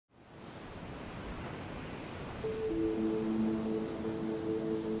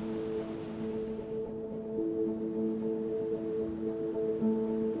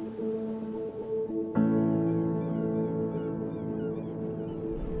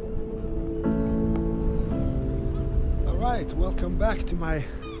Alright, welcome back to my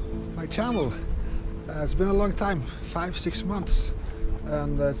channel. It's been a long time, 5-6 months,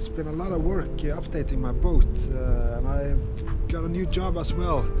 and it's been a lot of work updating my boat, and I got a new job as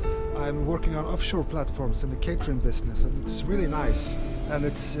well. I'm working on offshore platforms in the catering business, and it's really nice. And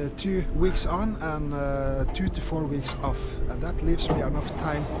it's 2 weeks on and 2 to 4 weeks off, and that leaves me enough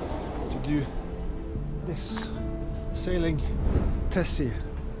time to do this, sailing Tessie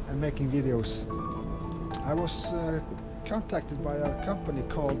and making videos. I was contacted by a company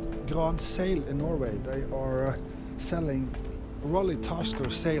called Gran Seil in Norway. They are selling rolly tasker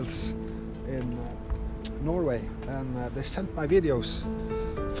sails in Norway, and they sent my videos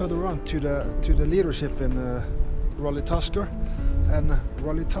further on to the leadership in rolly tasker, and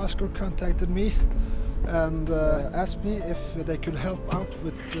rolly tasker contacted me and asked me if they could help out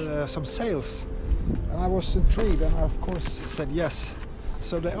with some sails, and I was intrigued, and I of course said yes.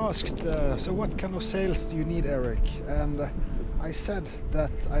 So they asked, so what kind of sails do you need, Erik? And I said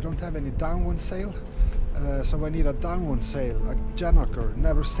that I don't have any downwind sail, so I need a downwind sail, a gennaker.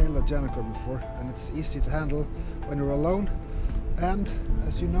 Never sailed a gennaker before, and it's easy to handle when you're alone. And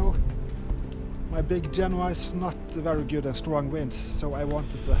as you know, my big Genoa is not very good in strong winds, so I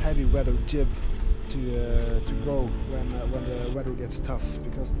wanted a heavy weather jib to go when the weather gets tough,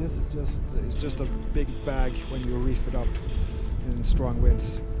 because this is just a big bag when you reef it up in strong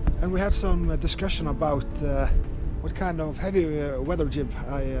winds. And we had some discussion about what kind of heavy weather jib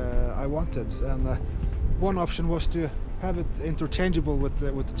I wanted, and one option was to have it interchangeable with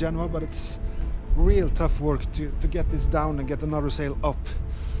the Genoa, but it's real tough work to get this down and get another sail up.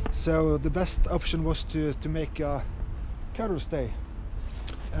 So the best option was to make a cutterstay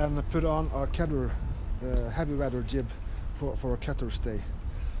and put on a cutter heavy weather jib for a cutterstay.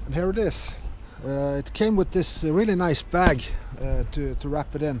 And here it is. It came with this really nice bag to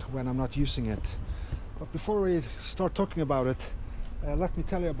wrap it in when I'm not using it. But before we start talking about it, let me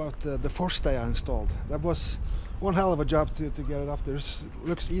tell you about the forestay I installed. That was one hell of a job to get it up there. It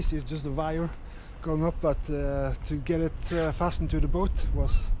looks easy, it's just a wire going up, but to get it fastened to the boat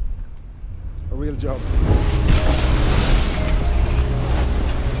was a real job.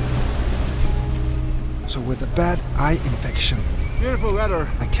 So with a bad eye infection, beautiful weather,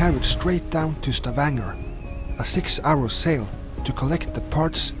 I carried straight down to Stavanger, a 6-hour sail to collect the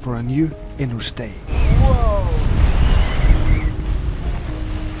parts for a new inner stay. Whoa!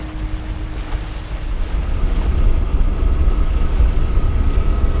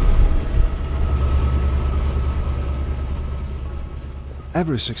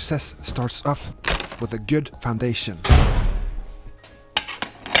 Every success starts off with a good foundation.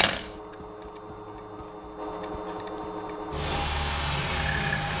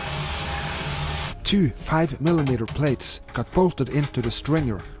 Two 5mm plates got bolted into the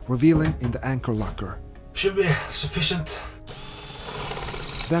stringer, revealing in the anchor locker. Should be sufficient.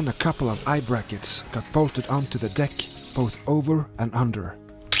 Then a couple of eye brackets got bolted onto the deck, both over and under.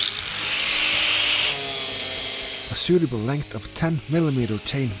 A suitable length of 10mm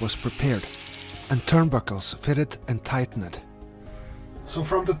chain was prepared, and turnbuckles fitted and tightened. So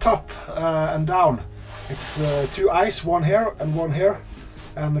from the top and down, it's 2 eyes, one here and one here,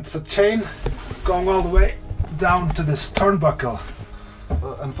 and it's a chain going all the way down to this turnbuckle,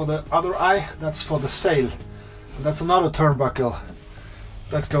 and for the other eye, that's for the sail, and that's another turnbuckle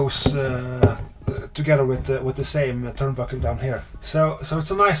that goes together with the same turnbuckle down here. So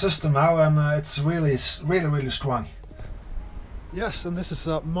it's a nice system now, and it's really strong. Yes, and this is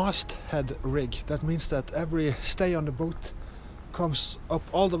a masthead rig. That means that every stay on the boat comes up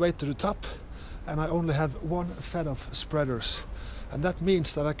all the way to the top, and I only have one set of spreaders. And that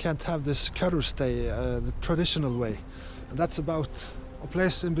means that I can't have this cutterstay the traditional way. And that's about a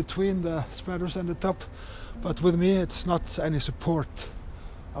place in between the spreaders and the top. But with me, it's not any support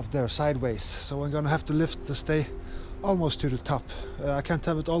up there sideways. So I'm gonna have to lift the stay almost to the top. I can't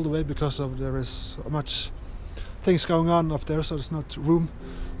have it all the way because there is much things going on up there, so there's not room.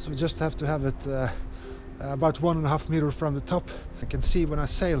 So we just have to have it about 1.5 meters from the top. I can see when I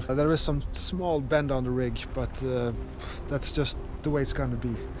sail there is some small bend on the rig, but that's just the way it's going to be.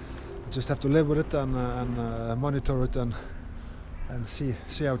 I just have to live with it and monitor it and see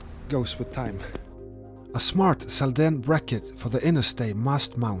how it goes with time. A smart Sèlden bracket for the inner stay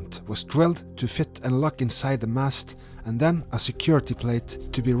mast mount was drilled to fit and lock inside the mast, and then a security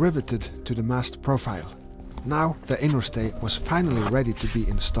plate to be riveted to the mast profile. Now the inner stay was finally ready to be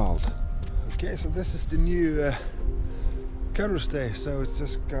installed. Okay, so this is the new cutterstay, so it's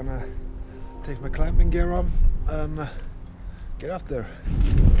just gonna take my climbing gear on and get up there.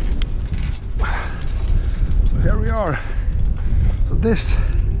 So here we are. So this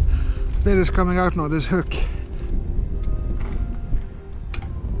bit is coming out now, this hook.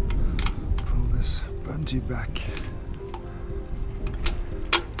 energy back.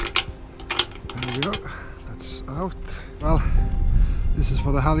 There we go, that's out. Well, this is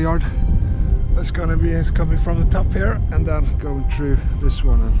for the halyard. That's gonna be it's coming from the top here and then going through this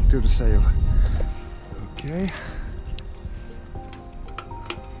one and to the sail. Okay.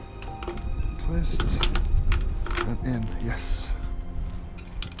 Twist and in, yes.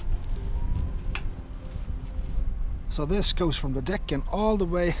 So this goes from the deck and all the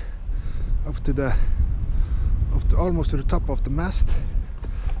way up to almost to the top of the mast.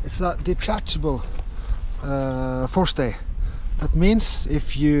 It's a detachable forestay. That means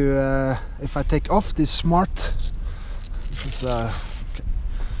if I take off these smart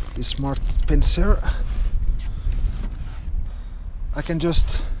pins here, I can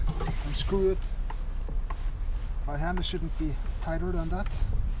just unscrew it by hand. It shouldn't be tighter than that.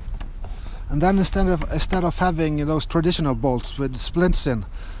 And then instead of having those traditional bolts with splints in,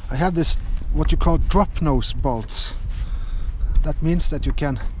 I have this what you call drop nose bolts. That means that you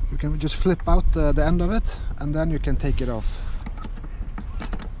can just flip out the end of it and then you can take it off.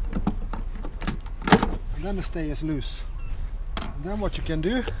 And then the stay is loose. And then what you can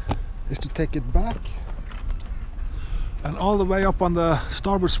do is to take it back and all the way up on the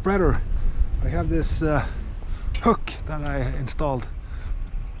starboard spreader I have this hook that I installed.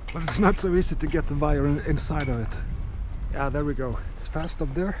 But it's not so easy to get the wire inside of it. Yeah, there we go. It's fast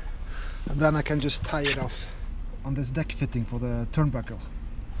up there. And then I can just tie it off on this deck fitting for the turnbuckle.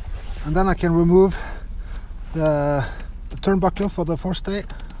 And then I can remove the turnbuckle for the forestay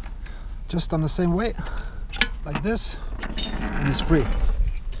just on the same way, like this, and it's free.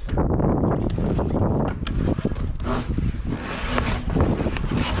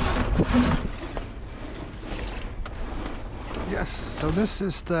 Yes, so this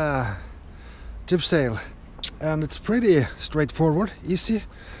is the jib sail and it's pretty straightforward, easy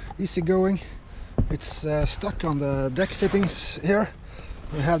going. It's stuck on the deck fittings here.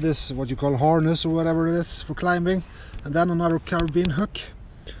 We have this what you call harness or whatever it is for climbing, and then another carabine hook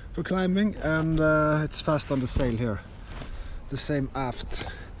for climbing, and it's fast on the sail here. The same aft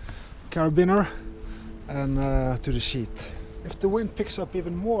carabiner and to the sheet. If the wind picks up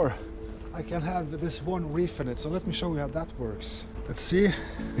even more, I can have this one reef in it, so let me show you how that works. Let's see.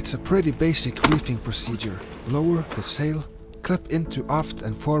 It's a pretty basic reefing procedure. Lower the sail, clip into aft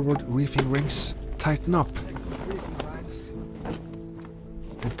and forward reefing rings, tighten up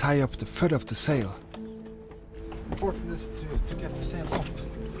and tie up the foot of the sail. Important is to get the sail up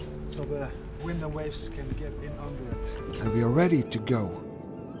so the wind and waves can get in under it. And we are ready to go.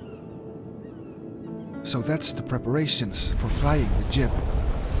 So that's the preparations for flying the jib.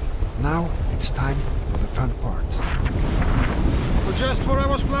 Now it's time for the fun part. So just what I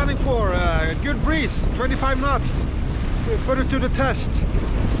was planning for, good breeze, 25 knots. We put it to the test.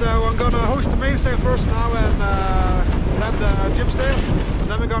 So I'm gonna hoist the mainsail first now and land the jib sail. And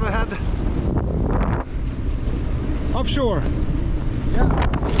then we're gonna head offshore. Yeah.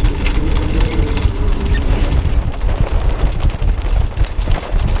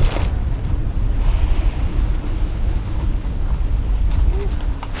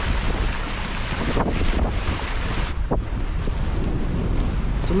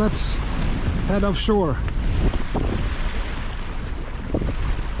 So let's head offshore.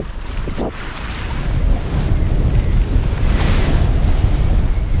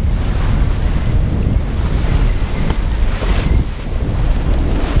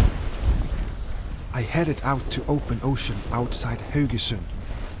 I headed out to open ocean outside Haugesund.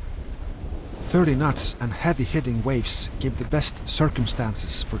 30 knots and heavy hitting waves give the best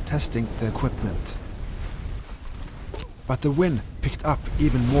circumstances for testing the equipment. But the wind picked up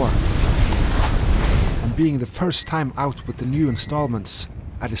even more. And being the first time out with the new installments,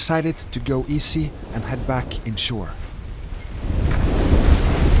 I decided to go easy and head back inshore.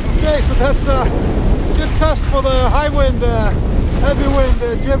 Okay, so that's a good test for the high wind, heavy wind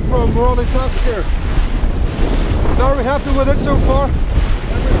jib from Rolling Tusk here. Very happy with it so far.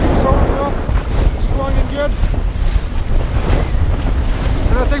 Everything's holding up, strong and good.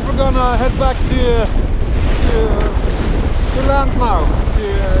 And I think we're gonna head back to land now.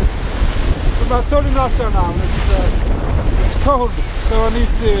 It's about 30 knots there now. It's cold, so I need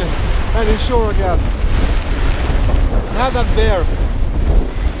to head inshore again. And have that bear.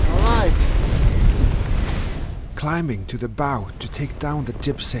 Alright. Climbing to the bow to take down the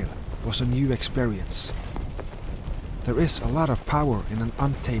jib sail was a new experience. There is a lot of power in an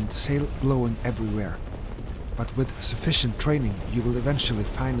untamed sail blowing everywhere, but with sufficient training you will eventually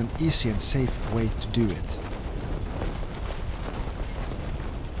find an easy and safe way to do it.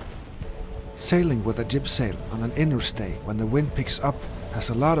 Sailing with a jib sail on an inner stay when the wind picks up has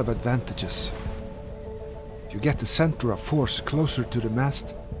a lot of advantages. you get the center of force closer to the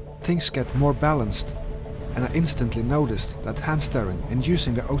mast, things get more balanced, and I instantly noticed that hand steering and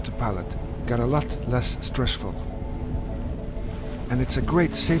using the autopilot got a lot less stressful. And it's a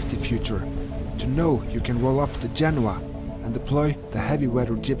great safety feature to know you can roll up the Genoa and deploy the heavy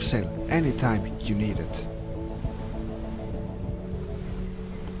weather jib sail anytime you need it.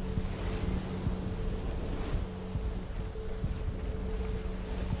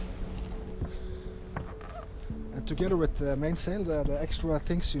 And together with the mainsail, the extra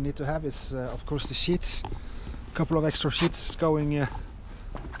things you need to have is of course the sheets. A couple of extra sheets going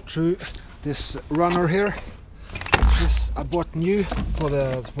through this runner here. This I bought new for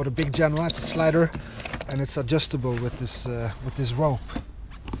the big Genoa. It's a slider and it's adjustable with this rope.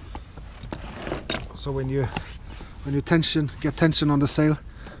 So when you get tension on the sail,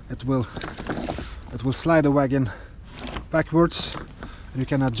 it will slide the wagon backwards and you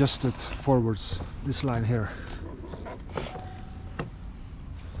can adjust it forwards, this line here.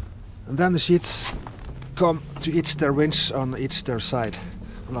 And then the sheets come to each their winch on each their side,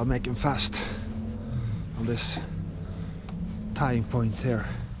 and I'll make them fast on this tying point here.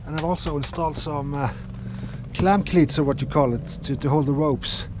 And I've also installed some clam cleats, or what you call it, to hold the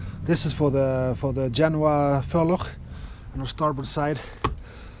ropes. This is for the Genoa furlough, and on starboard side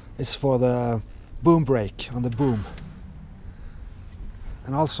is for the boom brake on the boom.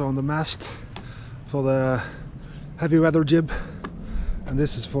 And also on the mast for the heavy weather jib, and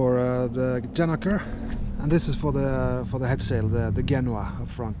this is for the gennaker, and this is for the head sail, the Genoa up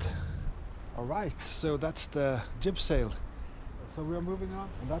front. Alright, so that's the jib sail. So we are moving on,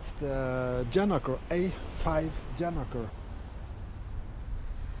 and that's the gennaker, A5 gennaker.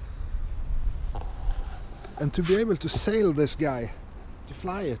 And to be able to sail this guy, to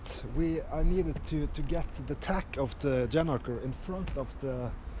fly it, I needed to get the tack of the gennaker in front of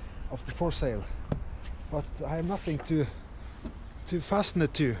the foresail. But I have nothing to fasten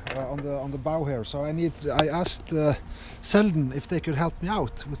it to on the bow here, so I asked Sèlden if they could help me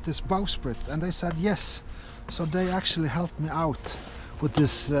out with this bowsprit, and they said yes. So they actually helped me out with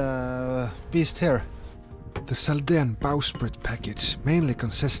this beast here. The Sèlden bowsprit package mainly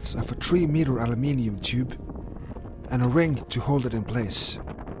consists of a 3-meter aluminium tube and a ring to hold it in place.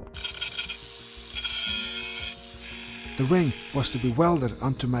 The ring was to be welded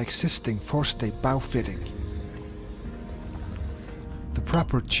onto my existing forestay bow fitting. The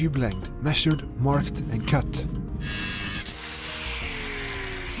proper tube length measured, marked and cut.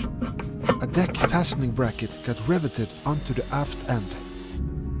 A deck fastening bracket got riveted onto the aft end.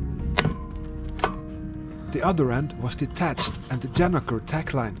 The other end was detached and the gennaker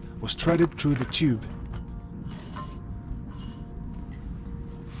tack line was threaded through the tube.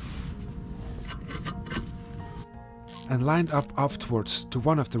 And lined up afterwards to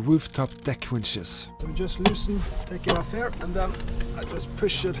one of the rooftop deck winches. So we just loosen, take it off here, and then I just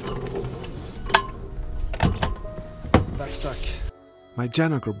push it. That's stuck. My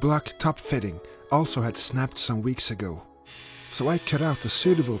gennaker block top fitting also had snapped some weeks ago. So I cut out a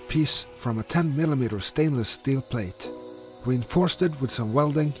suitable piece from a 10mm stainless steel plate, reinforced it with some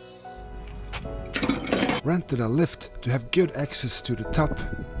welding, rented a lift to have good access to the top,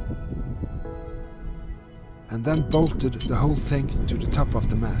 and then bolted the whole thing to the top of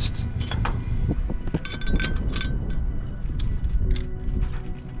the mast.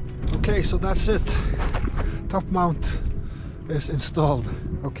 Okay, so that's it. Top mount is installed.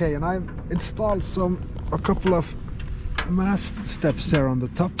 Okay, and I've installed a couple of mast steps here on the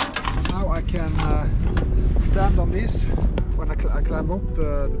top. Now I can stand on these when I climb up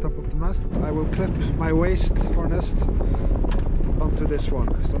the top of the mast. I will clip my waist harness onto this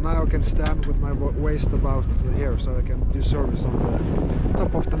one. So now I can stand with my waist about here, so I can do service on the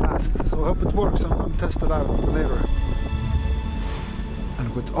top of the mast. So I hope it works and I'll test it out later.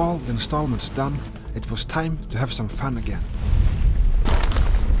 And with all the installments done, it was time to have some fun again.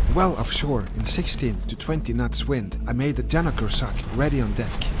 Well offshore in 16 to 20 knots wind, I made the gennaker sock ready on deck.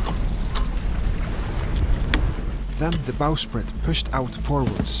 Then the bowsprit pushed out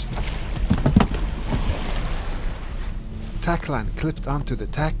forwards. Tack line clipped onto the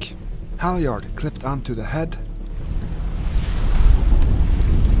tack, halyard clipped onto the head,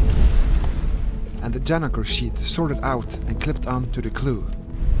 and the gennaker sheet sorted out and clipped onto the clew.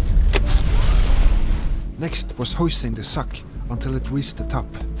 Next was hoisting the sock until it reached the top.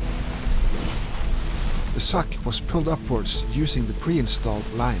 The sock was pulled upwards using the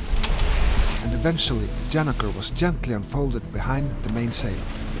pre-installed line, and eventually the gennaker was gently unfolded behind the mainsail.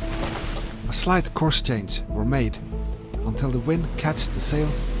 A slight course change were made until the wind catched the sail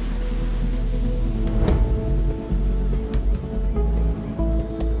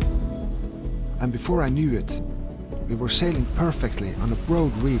And before I knew it, we were sailing perfectly on a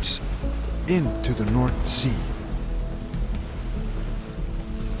broad reach into the North Sea.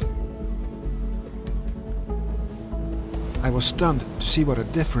 I was stunned to see what a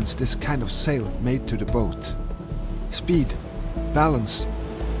difference this kind of sail made to the boat. Speed, balance,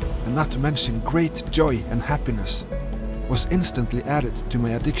 and not to mention great joy and happiness was instantly added to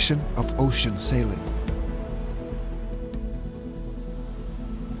my addiction of ocean sailing.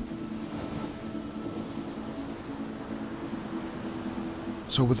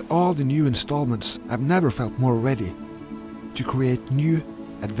 So with all the new installments, I've never felt more ready to create new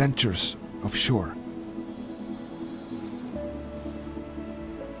adventures offshore.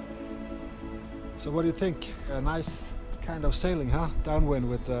 So what do you think? A nice kind of sailing, huh? Downwind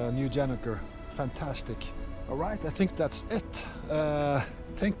with a new gennaker. Fantastic. Alright, I think that's it.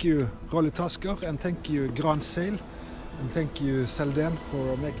 Thank you Rolly Tasker, and thank you Gran Seil, and thank you Sèlden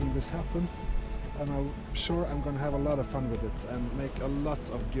for making this happen. And I'm sure I'm gonna have a lot of fun with it and make a lot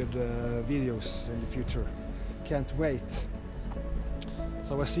of good videos in the future. Can't wait.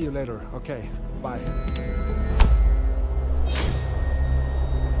 So I'll see you later. Okay, bye.